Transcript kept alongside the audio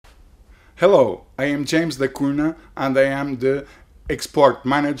Hello, I am James da Cunha and I am the export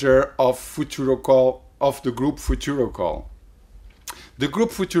manager of Futurocol of the group Futurocol. The group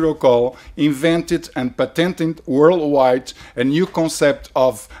Futurocol invented and patented worldwide a new concept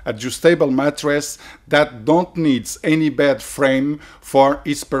of adjustable mattress that don't need any bed frame for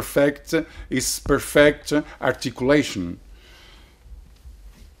its perfect articulation.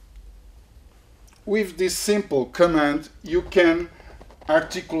 With this simple command, you can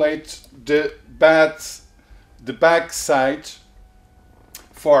articulate the back side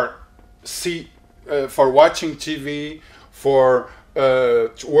for watching TV, for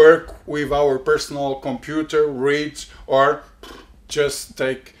work with our personal computer, read, or just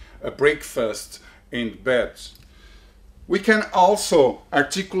take a breakfast in bed. We can also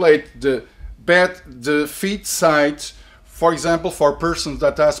articulate the feet side, for example, for persons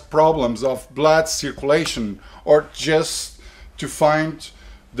that has problems of blood circulation or just to find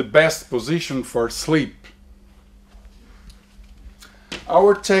the best position for sleep.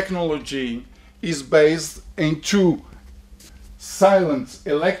 Our technology is based in two silent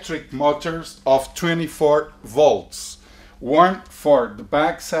electric motors of 24 volts, one for the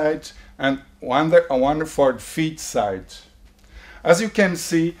back side and one for the feet side. As you can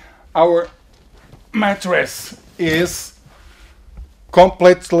see, our mattress is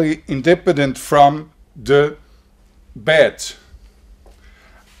completely independent from the bed.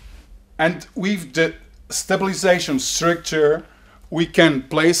 And with the stabilization structure, we can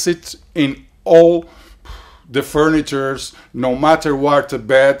place it in all the furnitures, no matter what, the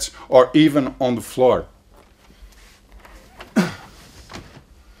bed or even on the floor.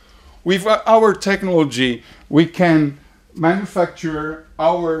 With our technology, we can manufacture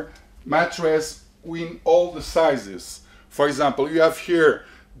our mattress in all the sizes. For example, you have here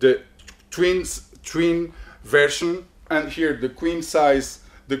the twin version and here the queen size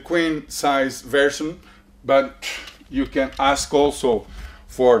version, but you can ask also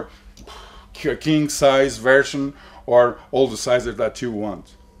for king size version or all the sizes that you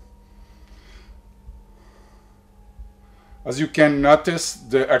want. As you can notice,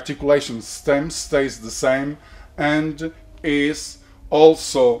 the articulation stem stays the same and is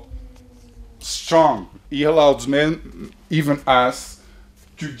also strong. It allows men, even us,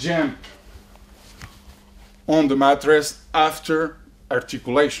 to jump on the mattress after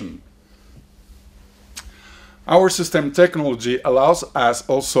articulation. Our system technology allows us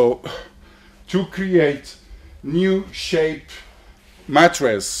also to create new shape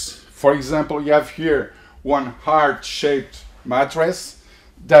mattress. For example, you have here one heart-shaped mattress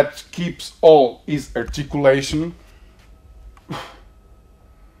that keeps all its articulation.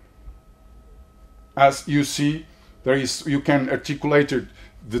 As you see, you can articulate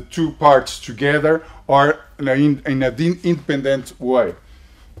the two parts together or in an independent way.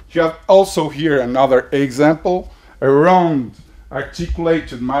 You have also here another example, a round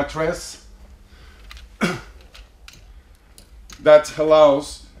articulated mattress that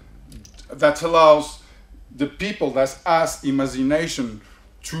allows the people that has imagination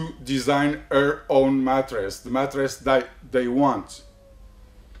to design their own mattress, the mattress that they want.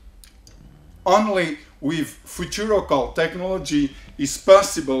 Only with Futurocol technology is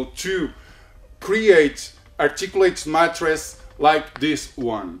possible to create articulated mattress like this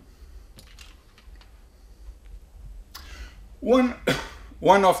one. One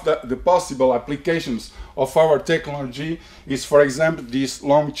of the possible applications of our technology is, for example, this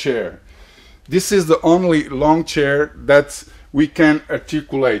long chair. This is the only long chair that we can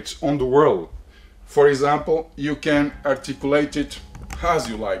articulate on the world. For example, you can articulate it as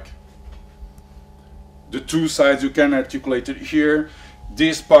you like. The two sides you can articulate it here.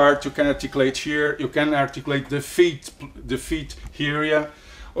 This part you can articulate here. You can articulate the feet area.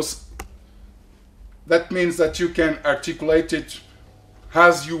 That means that you can articulate it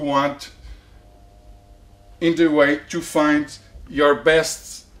as you want in the way to find your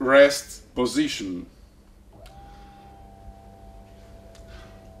best rest position.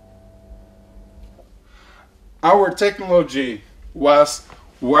 Our technology was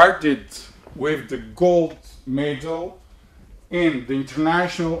awarded with the gold medal in the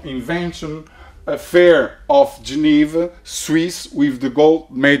International Invention Fair of Geneva, Swiss, with the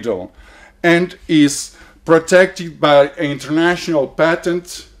gold medal, and is protected by an international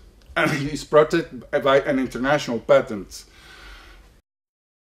patent.